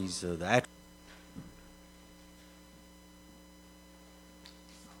The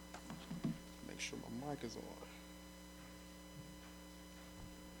Make sure my mic is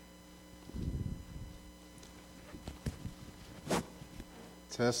on.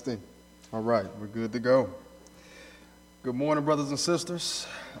 Testing. All right, we're good to go. Good morning, brothers and sisters.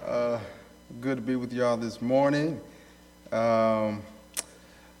 Good to be with y'all this morning. My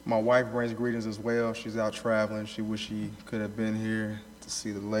wife brings greetings as well. She's out traveling. She wish she could have been here to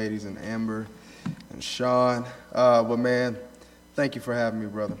see the ladies and Amber and Sean. But man, thank you for having me,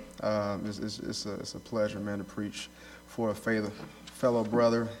 brother. It's a pleasure, man, to preach for a fellow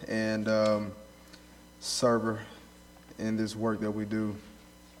brother and server in this work that we do.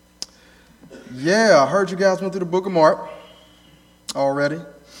 Yeah, I heard you guys went through the book of Mark already.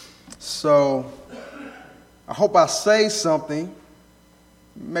 So I hope I say something,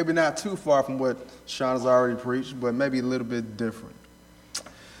 maybe not too far from what Sean has already preached, but maybe a little bit different.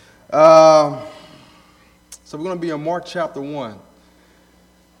 So we're going to be in Mark chapter 1,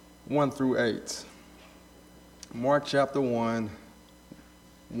 1 through 8. Mark chapter 1,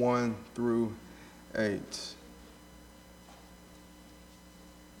 1 through 8.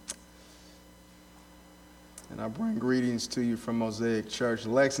 And I bring greetings to you from Mosaic Church,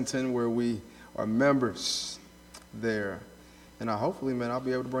 Lexington, where we are members there. And hopefully, man, I'll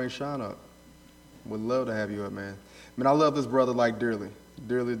be able to bring Sean up. Would love to have you up, man. Man, I love this brother like dearly.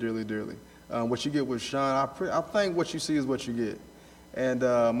 Dearly, dearly, dearly. What you get with Sean, I think what you see is what you get. And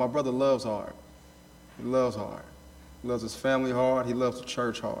my brother loves hard. He loves hard. He loves his family hard. He loves the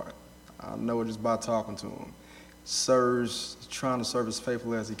church hard. I know it just by talking to him. Serves, trying to serve as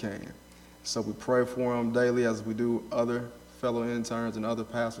faithfully as he can. So we pray for him daily as we do other fellow interns and other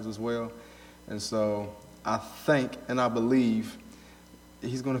pastors as well. And so I think and I believe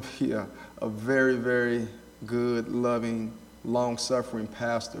he's going to be a very, very good, loving, long-suffering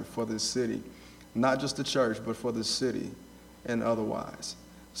pastor for this city. Not just the church, but for the city and otherwise.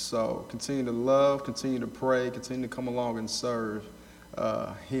 So continue to love, continue to pray, continue to come along and serve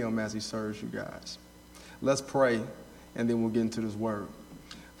him as he serves you guys. Let's pray, and then we'll get into this word.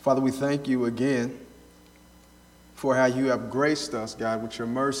 Father, we thank you again for how you have graced us, God, with your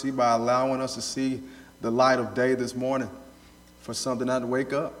mercy by allowing us to see the light of day this morning. For some did not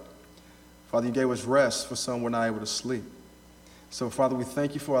wake up. Father, you gave us rest for some were not able to sleep. So, Father, we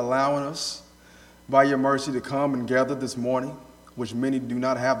thank you for allowing us by your mercy to come and gather this morning, which many do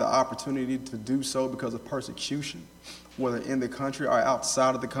not have the opportunity to do so because of persecution, whether in the country or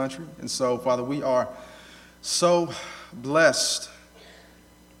outside of the country. And so, Father, we are so blessed.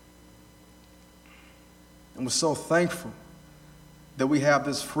 And we're so thankful that we have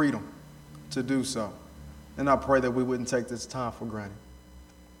this freedom to do so. And I pray that we wouldn't take this time for granted.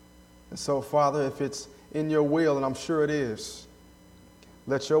 And so, Father, if it's in your will, and I'm sure it is,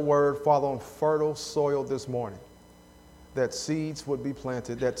 let your word fall on fertile soil this morning, that seeds would be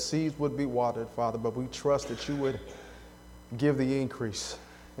planted, that seeds would be watered, Father, but we trust that you would give the increase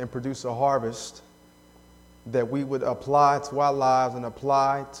and produce a harvest that we would apply to our lives and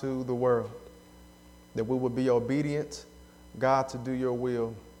apply to the world. That we would be obedient, God, to do your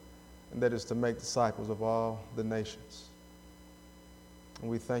will, and that is to make disciples of all the nations.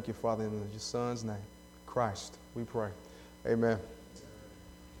 And we thank you, Father, in your Son's name, Christ, we pray. Amen.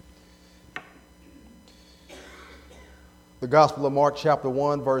 The Gospel of Mark, chapter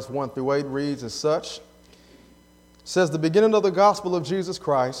 1, verse 1 through 8 reads as such. It says, the beginning of the gospel of Jesus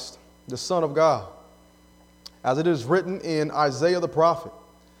Christ, the Son of God, as it is written in Isaiah the prophet,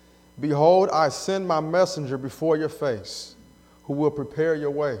 behold, I send my messenger before your face, who will prepare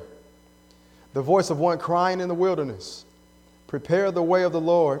your way. The voice of one crying in the wilderness, prepare the way of the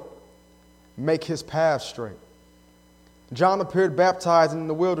Lord, make his path straight. John appeared baptizing in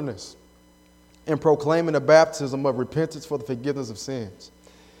the wilderness and proclaiming a baptism of repentance for the forgiveness of sins.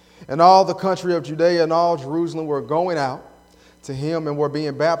 And all the country of Judea and all Jerusalem were going out to him and were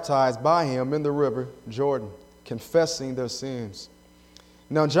being baptized by him in the river Jordan, confessing their sins.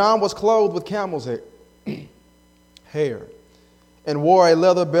 Now John was clothed with camel's hair and wore a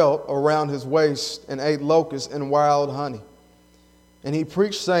leather belt around his waist and ate locusts and wild honey. And he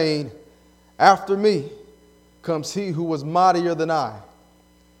preached, saying, after me comes he who was mightier than I,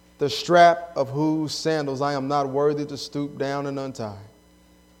 the strap of whose sandals I am not worthy to stoop down and untie.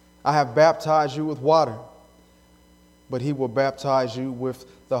 I have baptized you with water, but he will baptize you with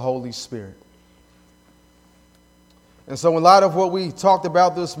the Holy Spirit. And so in light of what we talked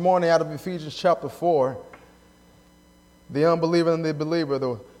about this morning out of Ephesians chapter 4, the unbeliever and the believer,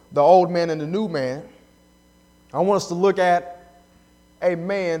 the old man and the new man, I want us to look at a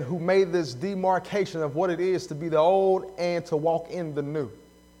man who made this demarcation of what it is to be the old and to walk in the new.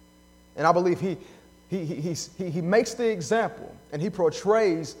 And I believe he makes the example and he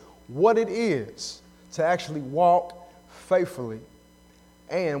portrays what it is to actually walk faithfully.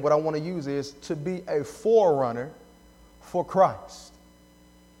 And what I want to use is to be a forerunner for Christ.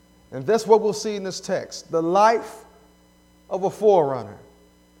 And that's what we'll see in this text, the life of a forerunner.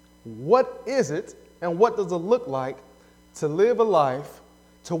 What is it and what does it look like to live a life,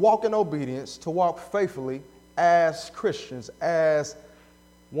 to walk in obedience, to walk faithfully as Christians, as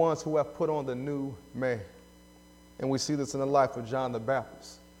ones who have put on the new man? And we see this in the life of John the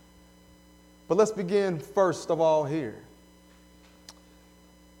Baptist. But let's begin first of all here.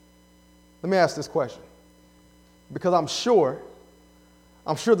 Let me ask this question, because I'm sure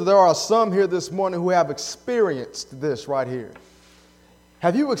that there are some here this morning who have experienced this right here.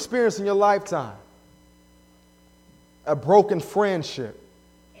 Have you experienced in your lifetime a broken friendship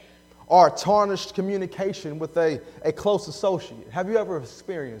or a tarnished communication with a close associate? Have you ever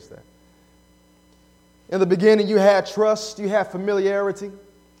experienced that? In the beginning, you had trust, you had familiarity,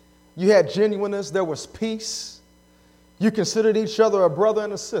 you had genuineness, there was peace. You considered each other a brother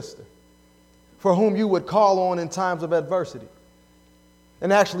and a sister for whom you would call on in times of adversity.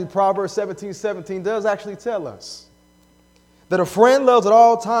 And actually, Proverbs 17:17 does actually tell us that a friend loves at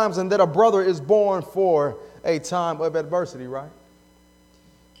all times and that a brother is born for a time of adversity, right?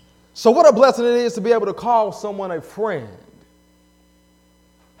 So what a blessing it is to be able to call someone a friend.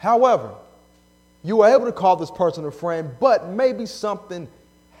 However, you were able to call this person a friend, but maybe something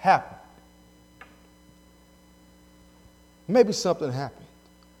happened. Maybe something happened.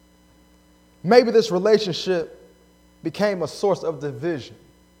 Maybe this relationship became a source of division,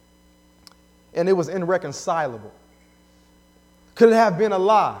 and it was irreconcilable. Could it have been a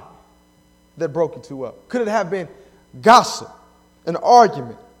lie that broke you two up? Could it have been gossip, an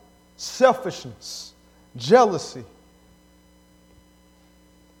argument, selfishness, jealousy?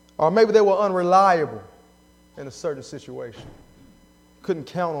 Or maybe they were unreliable in a certain situation. Couldn't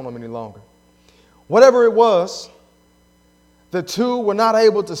count on them any longer. Whatever it was, the two were not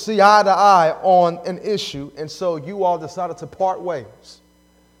able to see eye to eye on an issue, and so you all decided to part ways.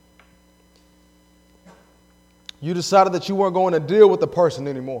 You decided that you weren't going to deal with the person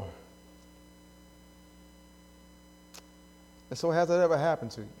anymore. And so has that ever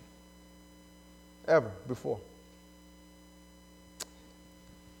happened to you? Ever before?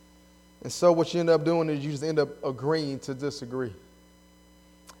 And so what you end up doing is you just end up agreeing to disagree.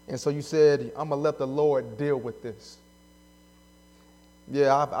 And so you said, I'm going to let the Lord deal with this.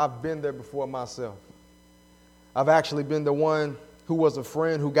 Yeah, I've been there before myself. I've actually been the one who was a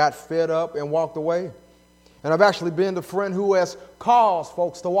friend who got fed up and walked away. And I've actually been the friend who has caused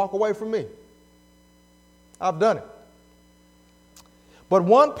folks to walk away from me. I've done it. But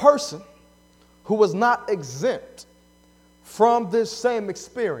one person who was not exempt from this same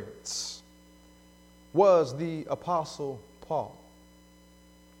experience was the Apostle Paul.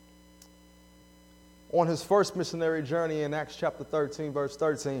 On his first missionary journey in Acts chapter 13, verse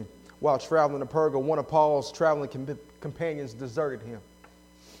 13, while traveling to Perga, one of Paul's traveling companions deserted him.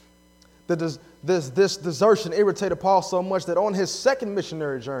 This desertion irritated Paul so much that on his second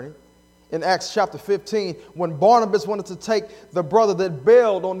missionary journey, in Acts chapter 15, when Barnabas wanted to take the brother that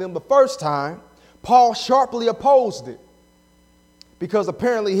bailed on them the first time, Paul sharply opposed it because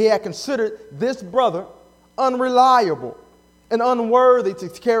apparently he had considered this brother unreliable and unworthy to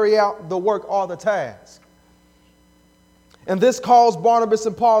carry out the work or the task. And this caused Barnabas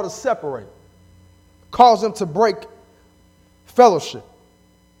and Paul to separate, caused them to break fellowship.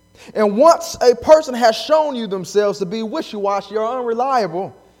 And once a person has shown you themselves to be wishy-washy or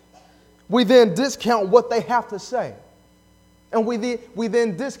unreliable, we then discount what they have to say. And we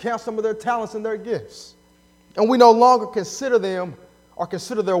then discount some of their talents and their gifts. And we no longer consider them or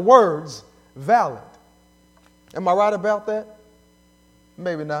consider their words valid. Am I right about that?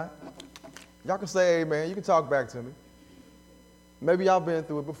 Maybe not. Y'all can say amen. You can talk back to me. Maybe y'all been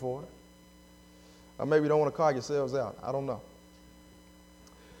through it before. Or maybe you don't want to call yourselves out. I don't know.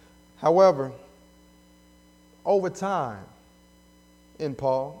 However, over time in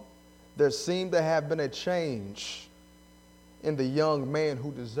Paul, there seemed to have been a change in the young man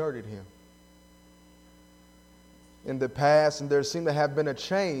who deserted him. In the past, and there seemed to have been a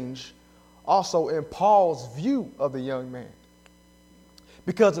change also in Paul's view of the young man.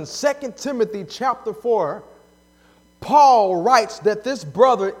 Because in 2 Timothy chapter 4, Paul writes that this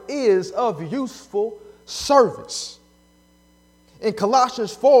brother is of useful service. In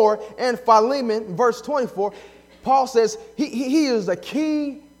Colossians 4 and Philemon, verse 24, Paul says he is a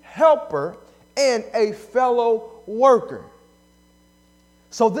key helper and a fellow worker.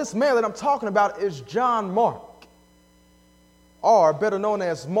 So this man that I'm talking about is John Mark, or better known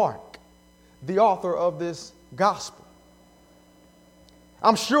as Mark. the author of this gospel.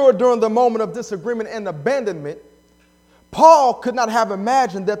 I'm sure during the moment of disagreement and abandonment, Paul could not have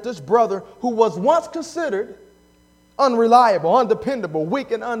imagined that this brother, who was once considered unreliable, undependable,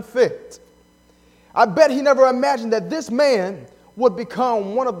 weak, and unfit, I bet he never imagined that this man would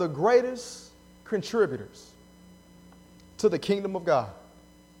become one of the greatest contributors to the kingdom of God.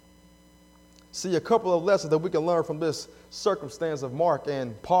 See, a couple of lessons that we can learn from this circumstance of Mark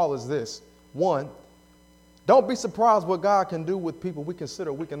and Paul is this. One, don't be surprised what God can do with people we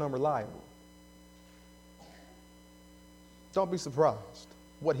consider weak and unreliable. Don't be surprised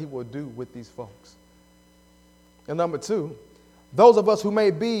what he will do with these folks. And number two, those of us who may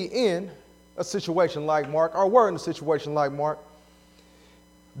be in a situation like Mark, or were in a situation like Mark,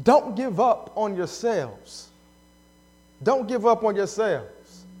 don't give up on yourselves. Don't give up on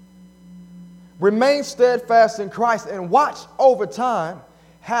yourselves. Remain steadfast in Christ and watch over time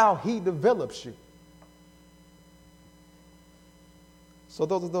how he develops you. So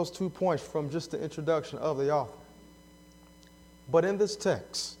those are those 2 points from just the introduction of the author. But in this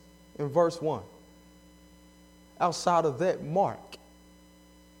text, in verse 1, outside of that, Mark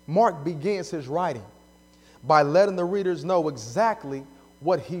begins his writing by letting the readers know exactly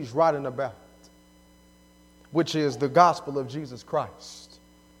what he's writing about, which is the gospel of Jesus Christ,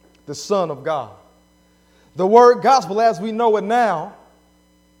 the Son of God. The word gospel, as we know it now,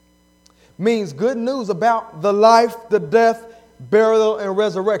 means good news about the life, the death, burial, and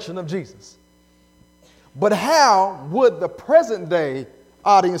resurrection of Jesus. But how would the present day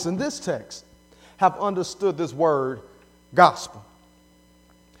audience in this text have understood this word gospel?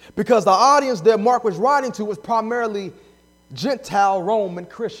 Because the audience that Mark was writing to was primarily Gentile Roman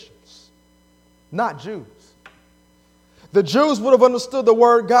Christians, not Jews. The Jews would have understood the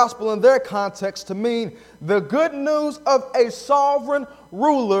word gospel in their context to mean the good news of a sovereign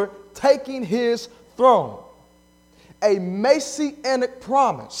ruler taking his throne. A messianic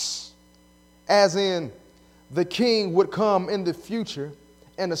promise, as in the king would come in the future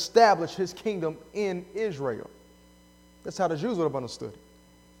and establish his kingdom in Israel. That's how the Jews would have understood it.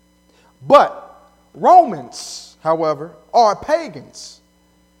 But Romans, however, are pagans.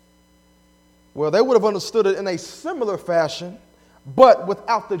 Well, they would have understood it in a similar fashion, but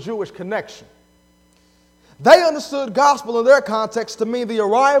without the Jewish connection. They understood gospel in their context to mean the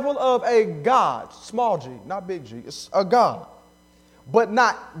arrival of a God, small g, not big G, it's a God, but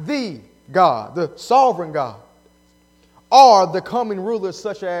not the God, the sovereign God, or the coming rulers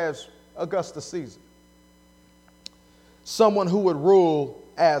such as Augustus Caesar, someone who would rule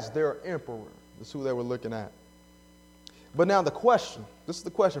as their emperor. That's who they were looking at. But now the question, this is the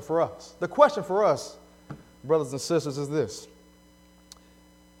question for us. The question for us, brothers and sisters, is this.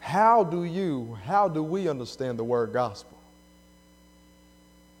 How do we understand the word gospel?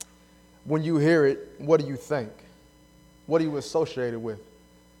 When you hear it, what do you think? What do you associate it with?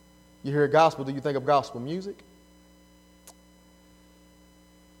 You hear gospel, do you think of gospel music?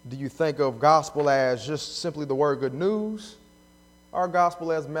 Do you think of gospel as just simply the word good news? Or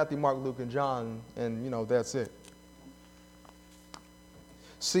gospel as Matthew, Mark, Luke, and John, and that's it?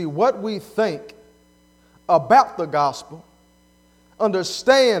 See, what we think about the gospel,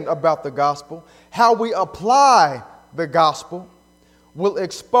 understand about the gospel, how we apply the gospel will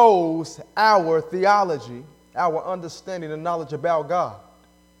expose our theology, our understanding and knowledge about God.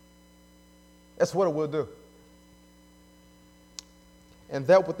 That's what it will do. And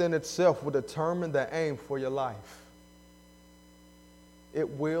that within itself will determine the aim for your life. It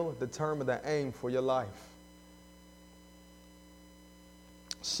will determine the aim for your life.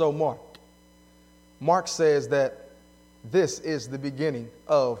 So Mark says that this is the beginning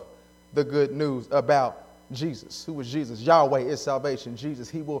of the good news about Jesus. Who is Jesus? Yahweh is salvation. Jesus,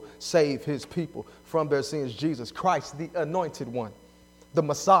 he will save his people from their sins. Jesus Christ, the anointed one, the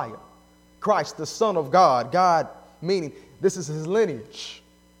Messiah. Christ, the Son of God. God, meaning this is his lineage.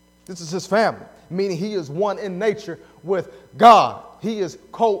 This is his family, meaning he is one in nature with God. He is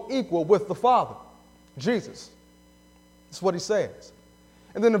co-equal with the Father, Jesus. That's what he says.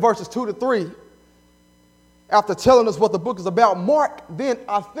 And then in verses 2 to 3, after telling us what the book is about, Mark then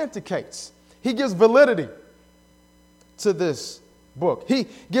authenticates. He gives validity to this book. He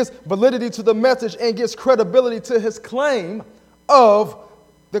gives validity to the message and gives credibility to his claim of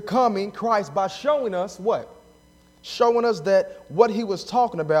the coming Christ by showing us what? Showing us that what he was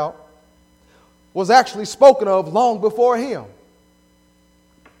talking about was actually spoken of long before him.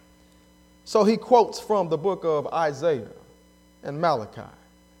 So he quotes from the book of Isaiah and Malachi.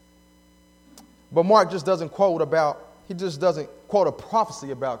 But Mark just doesn't quote a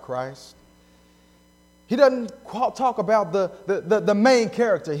prophecy about Christ. He doesn't talk about the main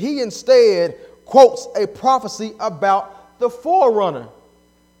character. He instead quotes a prophecy about the forerunner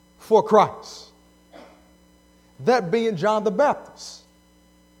for Christ. That being John the Baptist,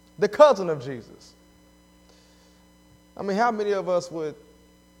 the cousin of Jesus. I mean, how many of us would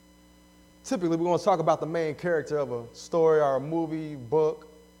typically, we're going to talk about the main character of a story or a movie, book,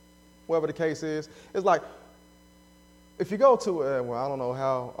 whatever the case is. It's like, if you go to, well, I don't know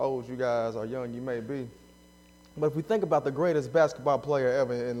how old you guys or young you may be, but if we think about the greatest basketball player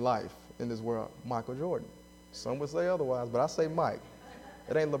ever in life, in this world, Michael Jordan. Some would say otherwise, but I say Mike.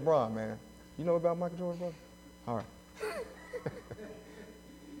 It ain't LeBron, man. You know about Michael Jordan, brother? All right.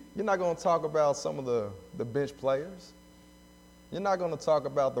 You're not going to talk about some of the bench players. You're not going to talk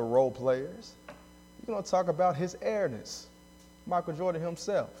about the role players. You're going to talk about his airness, Michael Jordan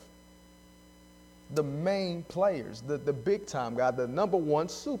himself. The main players, the big-time guy, the number one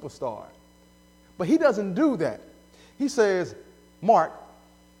superstar. But he doesn't do that. He says, Mark,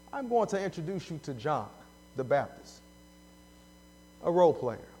 I'm going to introduce you to John the Baptist, a role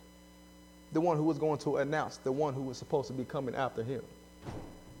player, the one who was going to announce, the one who was supposed to be coming after him.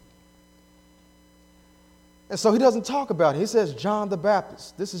 And so he doesn't talk about it. He says John the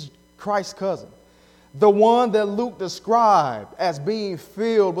Baptist. This is Christ's cousin. The one that Luke described as being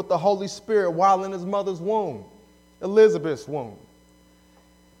filled with the Holy Spirit while in his mother's womb, Elizabeth's womb.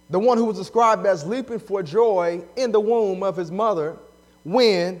 The one who was described as leaping for joy in the womb of his mother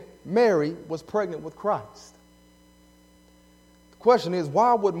when Mary was pregnant with Christ. The question is,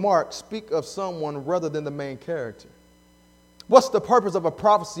 why would Mark speak of someone rather than the main character? What's the purpose of a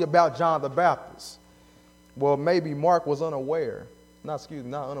prophecy about John the Baptist? Well, maybe Mark was unaware. Not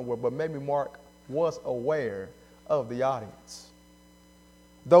unaware, but maybe Mark was aware of the audience.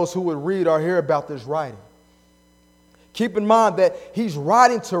 Those who would read or hear about this writing. Keep in mind that he's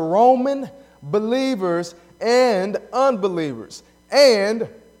writing to Roman believers and unbelievers, and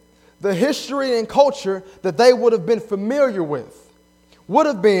the history and culture that they would have been familiar with would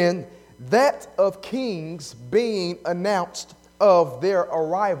have been that of kings being announced of their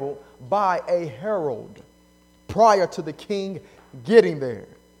arrival by a herald prior to the king getting there.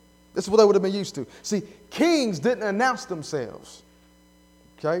 This is what they would have been used to. See, kings didn't announce themselves.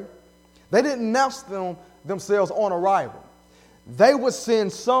 Okay? They didn't announce themselves on arrival. They would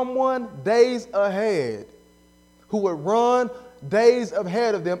send someone days ahead who would run days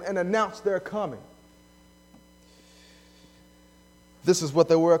ahead of them and announce their coming. This is what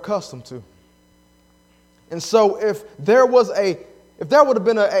they were accustomed to. And so if there would have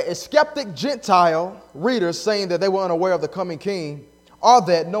been a skeptic Gentile reader saying that they were unaware of the coming king, or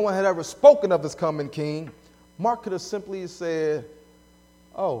that no one had ever spoken of this coming king, Mark could have simply said,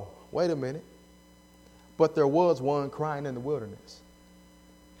 oh, wait a minute. But there was one crying in the wilderness.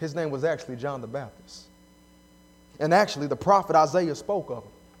 His name was actually John the Baptist. And actually, the prophet Isaiah spoke of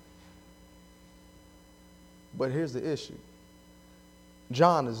him. But here's the issue.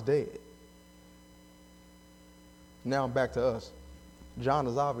 John is dead. Now back to us. John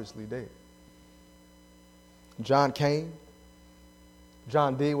is obviously dead. John came.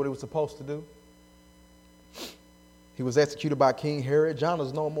 John did what he was supposed to do. He was executed by King Herod. John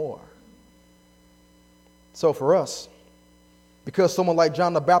is no more. So for us, because someone like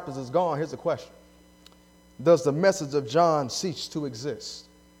John the Baptist is gone, here's the question. Does the message of John cease to exist?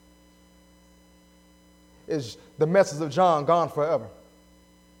 Is the message of John gone forever?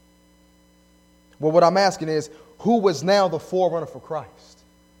 Well, what I'm asking is, who was now the forerunner for Christ?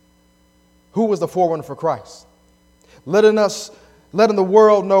 Who was the forerunner for Christ? Letting the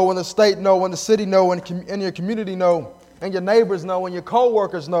world know, and the state know, and the city know, and your community know, and your neighbors know, and your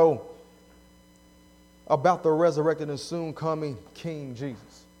co-workers know about the resurrected and soon coming King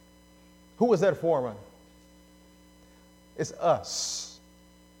Jesus. Who was that forerunner? It's us.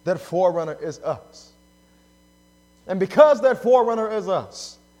 That forerunner is us. And because that forerunner is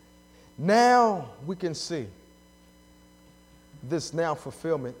us, now we can see this now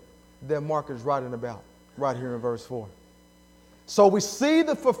fulfillment that Mark is writing about right here in verse 4. So we see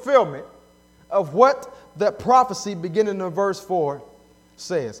the fulfillment of what that prophecy beginning in verse 4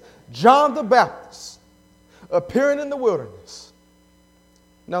 says. John the Baptist appearing in the wilderness.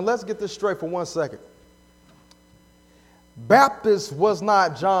 Now let's get this straight for 1 second. Baptist was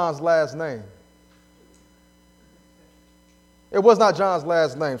not John's last name. It was not John's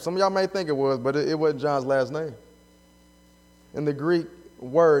last name. Some of y'all may think it was, but it wasn't John's last name. In the Greek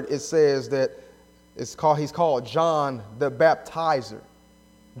word, it says that he's called John the Baptizer.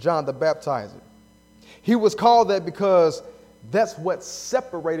 John the Baptizer. He was called that because that's what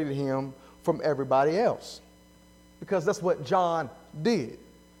separated him from everybody else. Because that's what John did.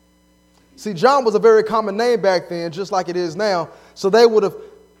 See, John was a very common name back then, just like it is now. So they would have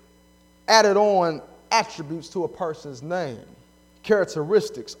added on attributes to a person's name,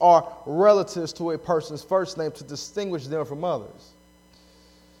 characteristics, or relatives to a person's first name to distinguish them from others.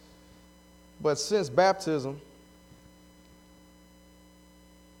 But since baptism,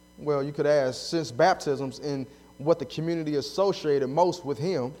 well, you could ask, since baptisms in what the community associated most with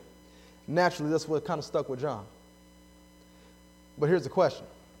him, naturally that's what kind of stuck with John. But here's the question.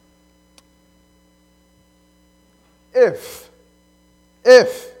 If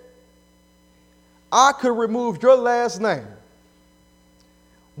I could remove your last name,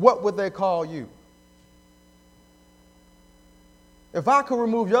 what would they call you? If I could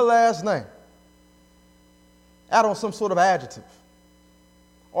remove your last name, add on some sort of adjective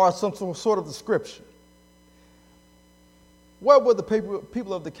or some sort of description, what would the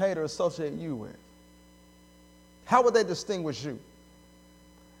people of Decatur associate you with? How would they distinguish you?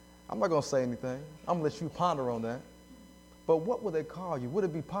 I'm not going to say anything. I'm going to let you ponder on that. But what would they call you? Would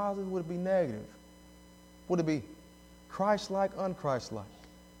it be positive? Would it be negative? Would it be Christ-like, un-Christ-like?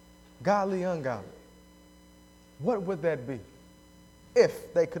 Godly, ungodly? What would that be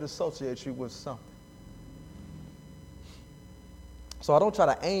if they could associate you with something? So I don't try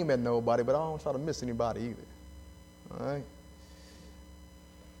to aim at nobody, but I don't try to miss anybody either. All right?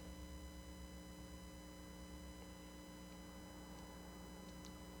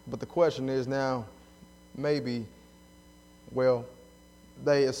 But the question is now, maybe, well,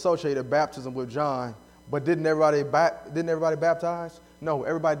 they associated baptism with John, but didn't everybody baptize? No,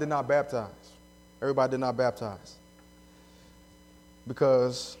 everybody did not baptize. Everybody did not baptize.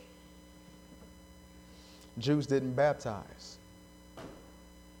 Because Jews didn't baptize.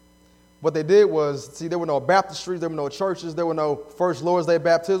 What they did was, see, there were no baptistries, there were no churches, there were no First Lord's Day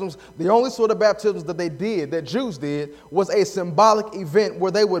baptisms. The only sort of baptisms that they did, that Jews did, was a symbolic event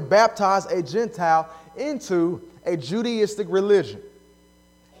where they would baptize a Gentile into a Judaistic religion.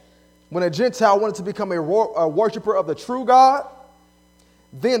 When a Gentile wanted to become a worshiper of the true God,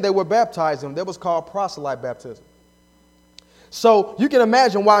 then they would baptize him. That was called proselyte baptism. So you can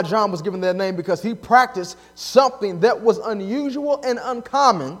imagine why John was given that name, because he practiced something that was unusual and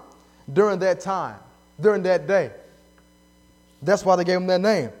uncommon during that time, during that day. That's why they gave him that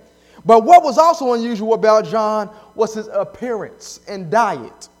name. But what was also unusual about John was his appearance and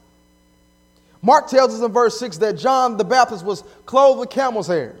diet. Mark tells us in verse 6 that John the Baptist was clothed with camel's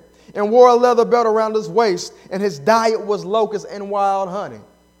hair and wore a leather belt around his waist, and his diet was locusts and wild honey.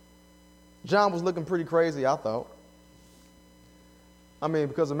 John was looking pretty crazy, I thought.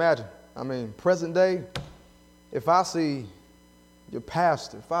 Because imagine, present day, if I see your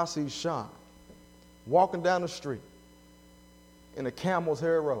pastor, if I see Sean walking down the street in a camel's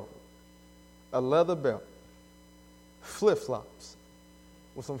hair robe, a leather belt, flip-flops,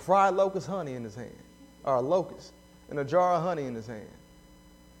 with some fried locust honey in his hand, or a locust and a jar of honey in his hand,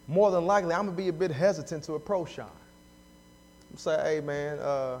 more than likely I'm going to be a bit hesitant to approach Sean. I'm say, hey man,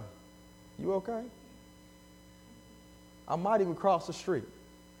 you okay? I might even cross the street.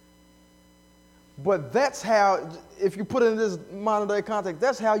 But that's how, if you put it in this modern day context,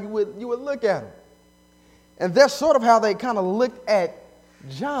 that's how you would look at him. And that's sort of how they kind of looked at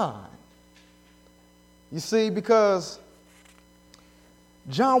John. You see, because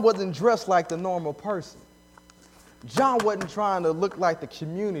John wasn't dressed like the normal person. John wasn't trying to look like the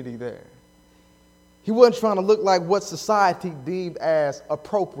community there. He wasn't trying to look like what society deemed as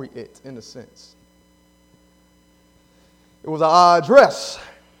appropriate, in a sense. It was an odd dress.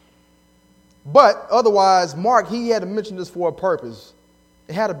 But otherwise, Mark, he had to mention this for a purpose.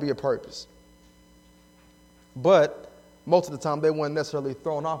 It had to be a purpose. But most of the time, they weren't necessarily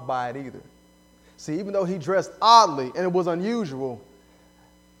thrown off by it either. See, even though he dressed oddly and it was unusual,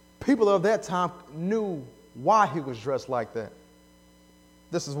 people of that time knew why he was dressed like that.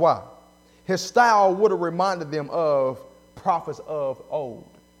 This is why. His style would have reminded them of prophets of old.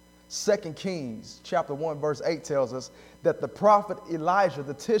 2 Kings chapter 1 verse 8 tells us that the prophet Elijah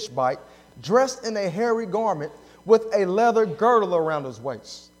the Tishbite dressed in a hairy garment with a leather girdle around his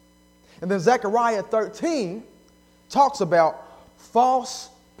waist. And then Zechariah 13 talks about false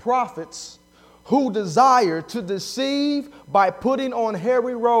prophets who desire to deceive by putting on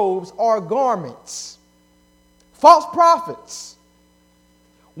hairy robes or garments. False prophets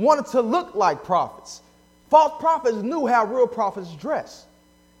wanted to look like prophets. False prophets knew how real prophets dress.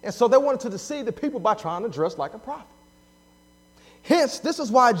 And so they wanted to deceive the people by trying to dress like a prophet. Hence, this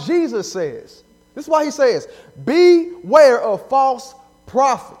is why Jesus says, this is why he says, beware of false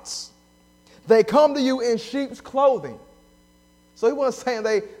prophets. They come to you in sheep's clothing. So he wasn't saying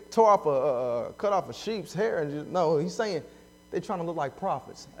they cut off a sheep's hair. No, he's saying They're trying to look like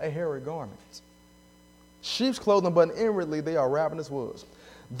prophets, a hairy garment. Sheep's clothing, but inwardly they are ravenous wolves.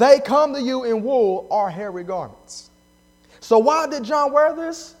 They come to you in wool or hairy garments. So why did John wear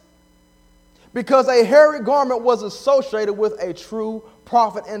this? Because a hairy garment was associated with a true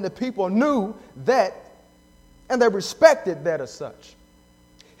prophet, and the people knew that, and they respected that as such.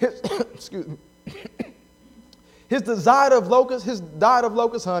 Excuse me. His diet of locusts and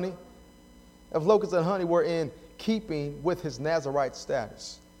honey were in keeping with his Nazirite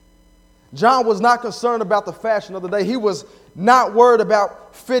status. John was not concerned about the fashion of the day. He was not worried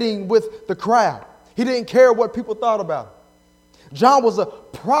about fitting with the crowd. He didn't care what people thought about him. John was a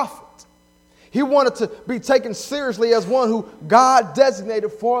prophet. He wanted to be taken seriously as one who God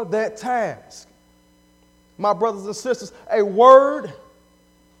designated for that task. My brothers and sisters, a word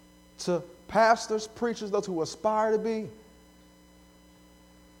to pastors, preachers, those who aspire to be.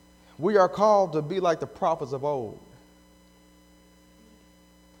 We are called to be like the prophets of old.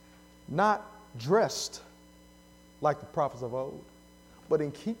 Not dressed like the prophets of old, but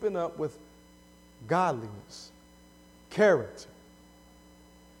in keeping up with godliness, character,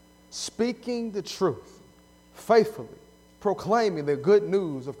 speaking the truth, faithfully, proclaiming the good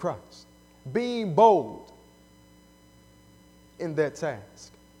news of Christ, being bold in that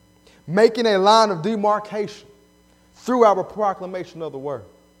task, making a line of demarcation through our proclamation of the word.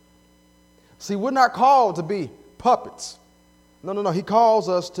 See, we're not called to be puppets. No. He calls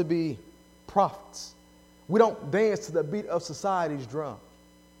us to be prophets. We don't dance to the beat of society's drum.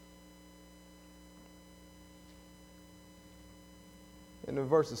 And in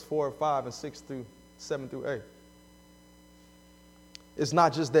verses 4 and 5 and 6 through 7 through 8. It's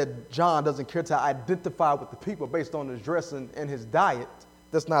not just that John doesn't care to identify with the people based on his dress and his diet.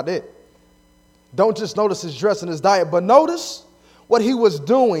 That's not it. Don't just notice his dress and his diet, but notice what he was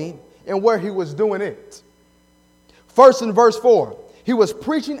doing and where he was doing it. First, in verse 4, he was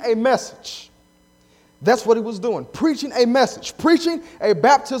preaching a message. That's what he was doing, preaching a message, preaching a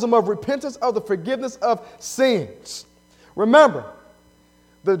baptism of repentance of the forgiveness of sins. Remember,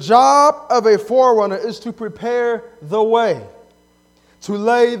 the job of a forerunner is to prepare the way, to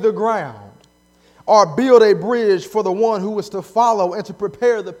lay the ground, or build a bridge for the one who is to follow and to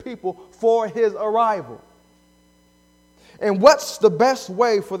prepare the people for his arrival. And what's the best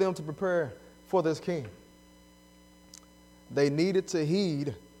way for them to prepare for this king? They needed to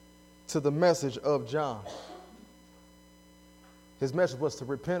heed to the message of John. His message was to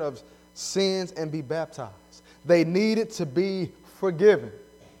repent of sins and be baptized. They needed to be forgiven.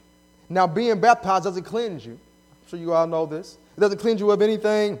 Now, being baptized doesn't cleanse you. I'm sure you all know this. It doesn't cleanse you of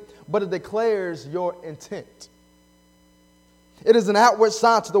anything, but it declares your intent. It is an outward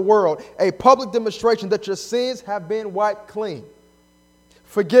sign to the world, a public demonstration that your sins have been wiped clean,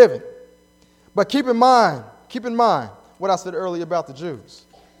 forgiven. But keep in mind what I said earlier about the Jews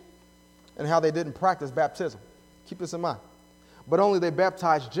and how they didn't practice baptism. Keep this in mind. But only they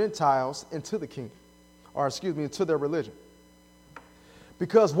baptized Gentiles into the kingdom, into their religion.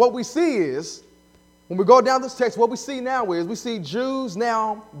 Because what we see is, when we go down this text, what we see now is we see Jews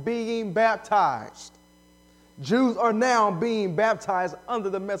now being baptized. Jews are now being baptized under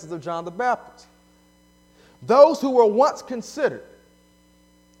the message of John the Baptist. Those who once considered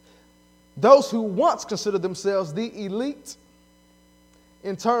themselves the elite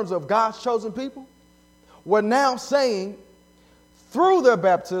in terms of God's chosen people were now saying through their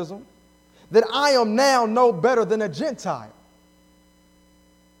baptism that I am now no better than a Gentile.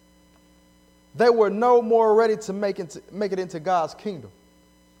 They were no more ready to make it into God's kingdom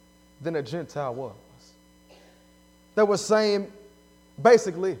than a Gentile was. They were saying,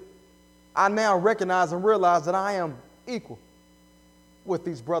 basically, I now recognize and realize that I am equal with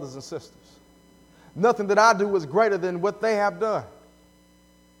these brothers and sisters. Nothing that I do is greater than what they have done.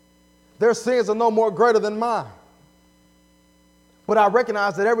 Their sins are no more greater than mine. But I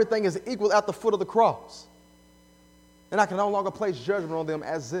recognize that everything is equal at the foot of the cross. And I can no longer place judgment on them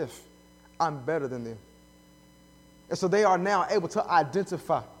as if I'm better than them. And so they are now able to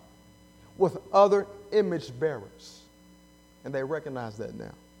identify with other image bearers. And they recognize that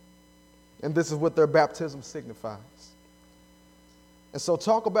now. And this is what their baptism signifies. And so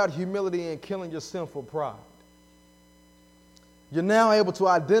talk about humility and killing your sinful pride. You're now able to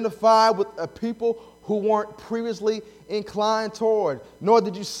identify with a people who weren't previously inclined toward, nor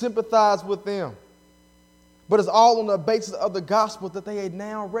did you sympathize with them. But it's all on the basis of the gospel that they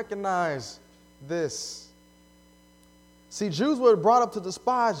now recognize this. See, Jews were brought up to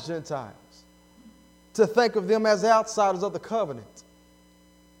despise Gentiles, to think of them as outsiders of the covenant.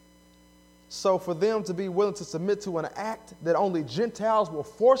 So for them to be willing to submit to an act that only Gentiles were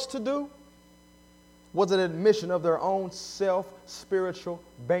forced to do was an admission of their own self-spiritual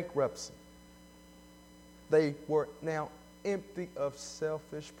bankruptcy. They were now empty of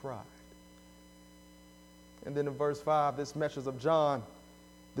selfish pride. And then in verse 5, this message of John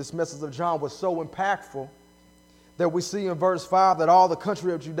was so impactful that we see in verse 5 that all the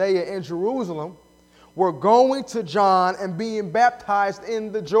country of Judea and Jerusalem were going to John and being baptized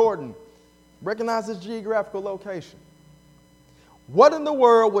in the Jordan. Recognize this geographical location. What in the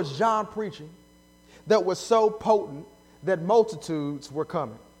world was John preaching that was so potent that multitudes were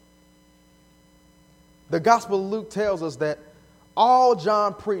coming? The Gospel of Luke tells us that all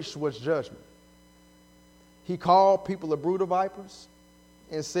John preached was judgment. He called people a brood of vipers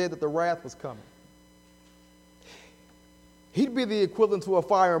and said that the wrath was coming. He'd be the equivalent to a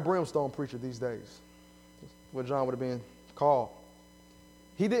fire and brimstone preacher these days. That's what John would have been called.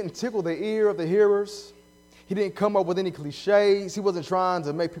 He didn't tickle the ear of the hearers. He didn't come up with any cliches. He wasn't trying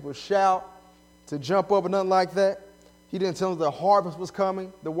to make people shout, to jump up or nothing like that. He didn't tell them the harvest was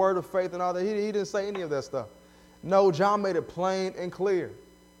coming, the word of faith and all that. He didn't say any of that stuff. No, John made it plain and clear.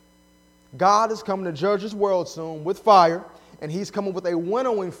 God is coming to judge his world soon with fire, and he's coming with a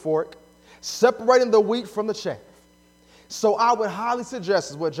winnowing fork, separating the wheat from the chaff. So I would highly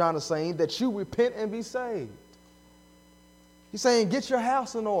suggest, is what John is saying, that you repent and be saved. He's saying, get your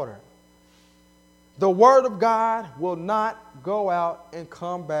house in order. The word of God will not go out and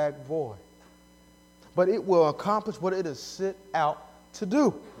come back void, but it will accomplish what it is set out to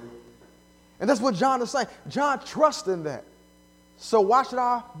do. And that's what John is saying. John trusts in that. So why should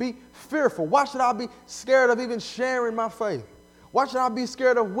I be fearful? Why should I be scared of even sharing my faith? Why should I be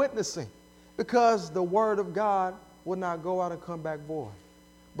scared of witnessing? Because the word of God will not go out and come back void,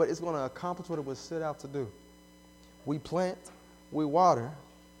 but it's going to accomplish what it was set out to do. We plant, we water,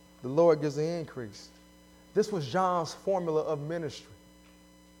 the Lord gives the increase. This was John's formula of ministry.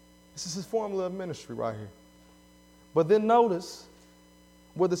 This is his formula of ministry right here. But then notice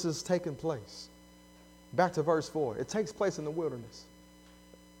where this is taking place. Back to verse 4. It takes place in the wilderness.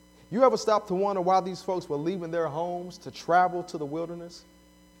 You ever stop to wonder why these folks were leaving their homes to travel to the wilderness?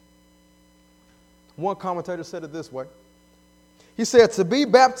 One commentator said it this way. He said, to be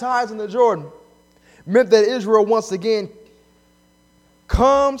baptized in the Jordan meant that Israel once again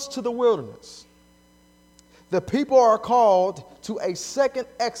comes to the wilderness. The people are called to a second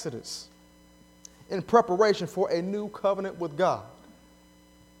Exodus in preparation for a new covenant with God.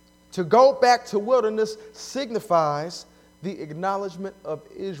 To go back to wilderness signifies the acknowledgement of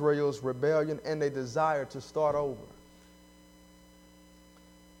Israel's rebellion and a desire to start over.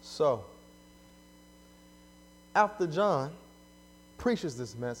 So, after John preaches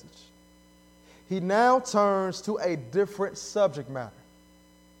this message, he now turns to a different subject matter.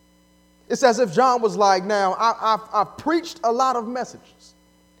 It's as if John was like, now, I've preached a lot of messages,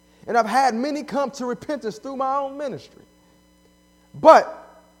 and I've had many come to repentance through my own ministry. But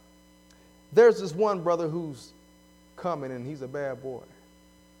there's this one brother who's coming, and he's a bad boy.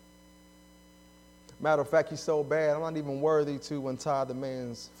 Matter of fact, he's so bad, I'm not even worthy to untie the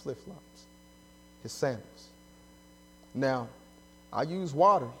man's flip-flops, his sandals. Now, I use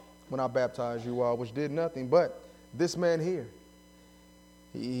water when I baptize you all, which did nothing, but this man here,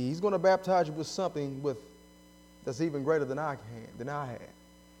 he's going to baptize you with something that's even greater than I had.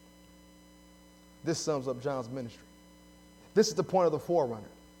 This sums up John's ministry. This is the point of the forerunner.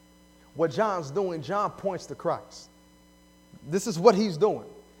 What John's doing, John points to Christ. This is what he's doing.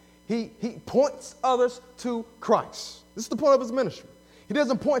 He points others to Christ. This is the point of his ministry. He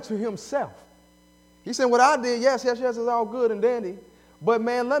doesn't point to himself. He's saying, what I did, yes, is all good and dandy. But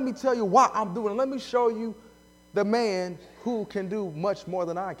man, let me tell you why I'm doing it. Let me show you the man who can do much more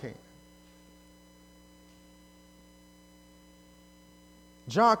than I can.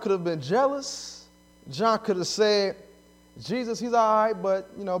 John could have been jealous. John could have said, Jesus, he's all right, but,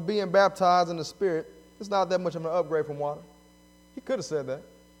 being baptized in the Spirit, it's not that much of an upgrade from water. He could have said that.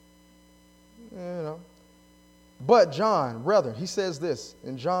 But John, rather, he says this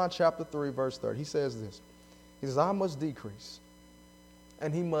in John chapter 3, verse 30. He says this. He says, I must decrease,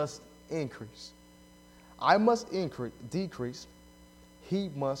 and he must increase. I must decrease, he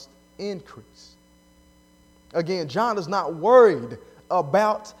must increase. Again, John is not worried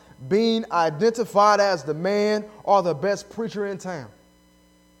about being identified as the man or the best preacher in town.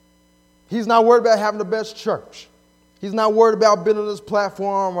 He's not worried about having the best church. He's not worried about building this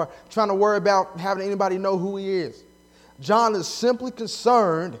platform or trying to worry about having anybody know who he is. John is simply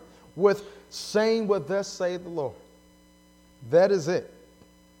concerned with saying what thus saith the Lord. That is it.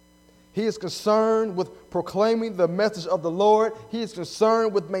 He is concerned with proclaiming the message of the Lord. He is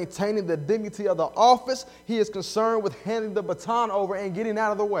concerned with maintaining the dignity of the office. He is concerned with handing the baton over and getting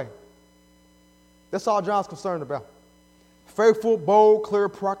out of the way. That's all John's concerned about. Faithful, bold, clear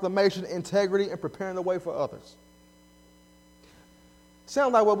proclamation, integrity, and preparing the way for others.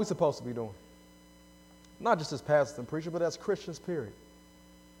 Sounds like what we're supposed to be doing. Not just as pastors and preachers, but as Christians, period.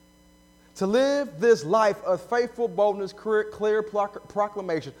 To live this life of faithful boldness, clear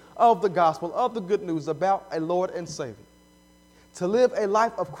proclamation of the gospel, of the good news about a Lord and Savior. To live a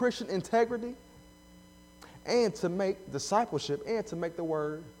life of Christian integrity, and to make discipleship, and to make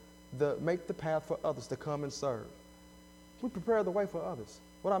make the path for others to come and serve. We prepare the way for others.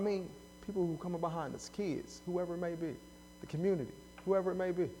 What I mean, people who come behind us, kids, whoever it may be, the community, whoever it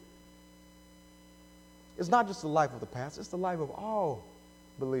may be. It's not just the life of the pastor, it's the life of all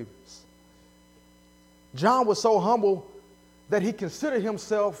believers. John was so humble that he considered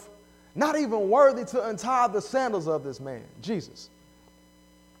himself not even worthy to untie the sandals of this man, Jesus.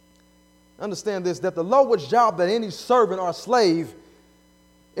 Understand this, that the lowest job that any servant or slave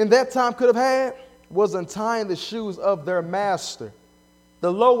in that time could have had was untying the shoes of their master.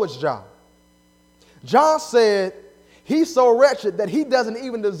 The lowest job. John said he's so wretched that he doesn't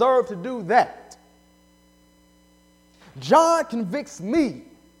even deserve to do that. John convicts me.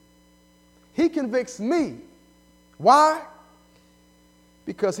 He convicts me. Why?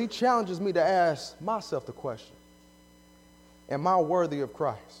 Because he challenges me to ask myself the question, am I worthy of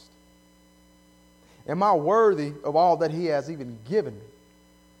Christ? Am I worthy of all that he has even given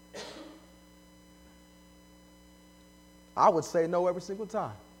me? I would say no every single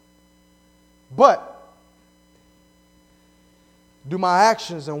time. But do my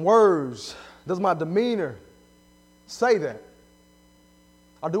actions and words, does my demeanor say that?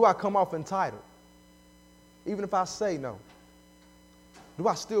 Or do I come off entitled? Even if I say no. Do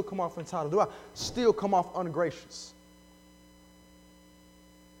I still come off entitled? Do I still come off ungracious?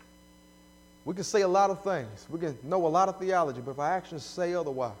 We can say a lot of things. We can know a lot of theology, but if our actions say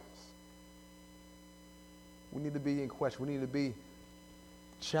otherwise, we need to be in question. We need to be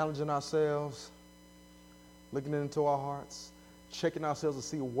challenging ourselves, looking into our hearts, checking ourselves to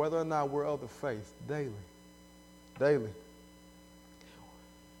see whether or not we're of the faith daily. Daily.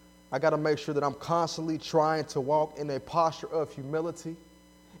 I got to make sure that I'm constantly trying to walk in a posture of humility,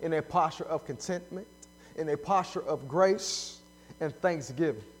 in a posture of contentment, in a posture of grace and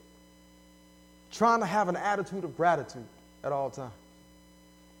thanksgiving. Trying to have an attitude of gratitude at all times.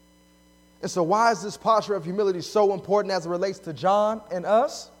 And so why is this posture of humility so important as it relates to John and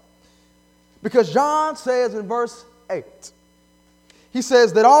us? Because John says in verse 8, he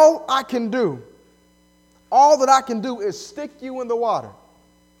says that all that I can do is stick you in the water.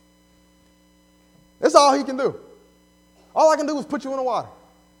 That's all he can do. All I can do is put you in the water.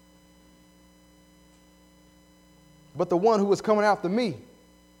 But the one who is coming after me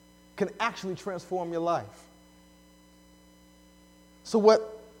can actually transform your life. So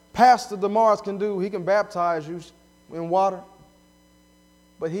what Pastor DeMars can do, he can baptize you in water,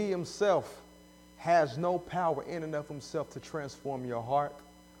 but he himself has no power in and of himself to transform your heart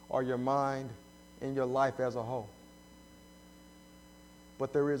or your mind and your life as a whole.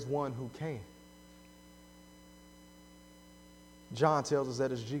 But there is one who can. John tells us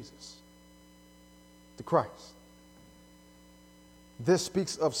that is Jesus, the Christ. This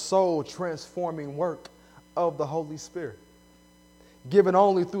speaks of soul-transforming work of the Holy Spirit, given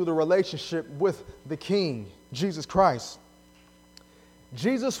only through the relationship with the King, Jesus Christ.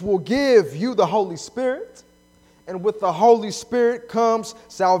 Jesus will give you the Holy Spirit, and with the Holy Spirit comes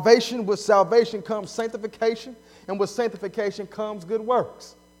salvation. With salvation comes sanctification, and with sanctification comes good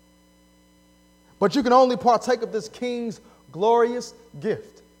works. But you can only partake of this King's glorious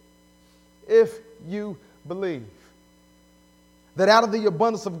gift if you believe that out of the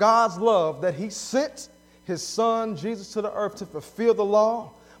abundance of God's love that he sent his son Jesus to the earth to fulfill the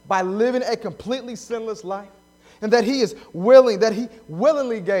law by living a completely sinless life, and that he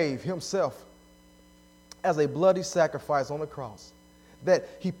willingly gave himself as a bloody sacrifice on the cross, that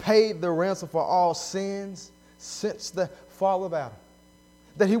he paid the ransom for all sins since the fall of Adam,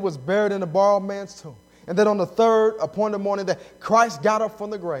 that he was buried in a borrowed man's tomb, and that on the third appointed morning that Christ got up from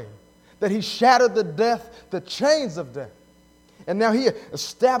the grave, that he shattered the chains of death, and now he is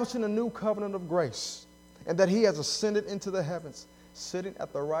establishing a new covenant of grace, and that he has ascended into the heavens, sitting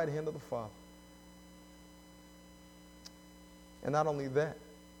at the right hand of the Father. And not only that,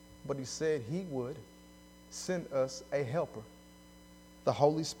 but he said he would send us a helper, the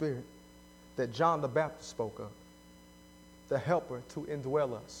Holy Spirit, that John the Baptist spoke of, the helper to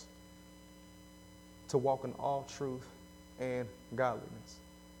indwell us, to walk in all truth and godliness.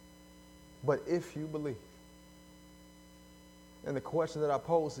 But if you believe, and the question that I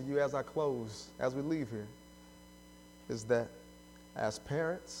pose to you as I close, as we leave here, is that as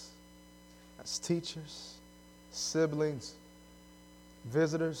parents, as teachers, siblings,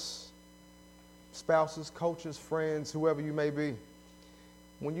 visitors, spouses, coaches, friends, whoever you may be.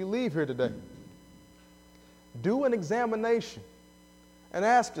 When you leave here today, do an examination and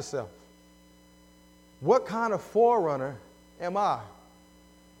ask yourself, what kind of forerunner am I?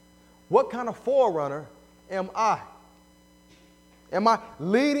 What kind of forerunner am I? Am I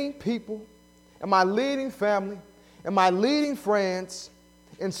leading people? Am I leading family? Am I leading friends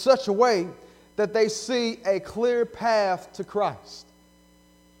in such a way that they see a clear path to Christ?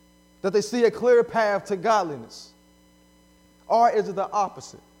 That they see a clear path to godliness? Or is it the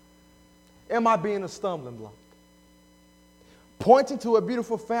opposite? Am I being a stumbling block? Pointing to a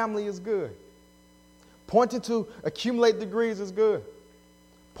beautiful family is good. Pointing to accumulate degrees is good.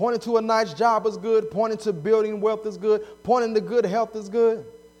 Pointing to a nice job is good. Pointing to building wealth is good. Pointing to good health is good.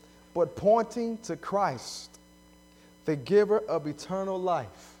 But pointing to Christ, the giver of eternal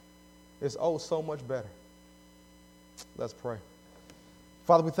life, is oh so much better. Let's pray.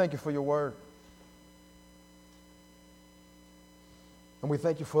 Father, we thank you for your word. And we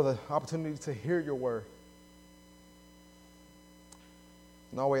thank you for the opportunity to hear your word.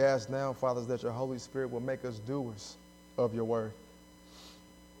 And all we ask now, Father, is that your Holy Spirit will make us doers of your word.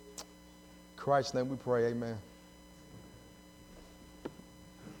 In Christ's name we pray, amen.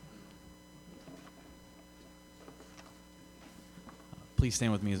 Please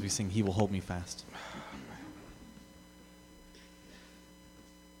stand with me as we sing He Will Hold Me Fast.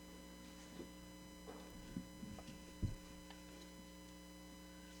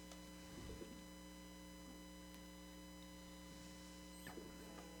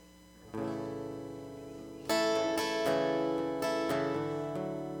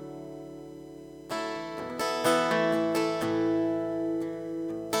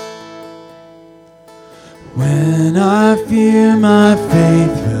 When I fear my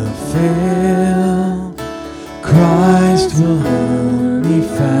faith will fail, Christ will hold me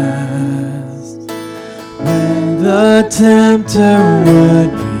fast. When the tempter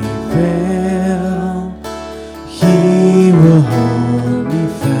would prevail, He will hold me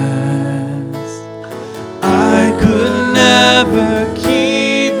fast. I could never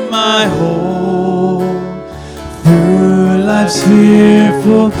keep my hold through life's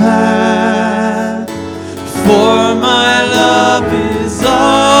fearful path. For my love is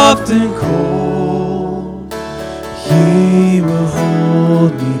often cold, He will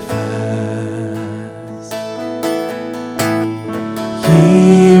hold me fast.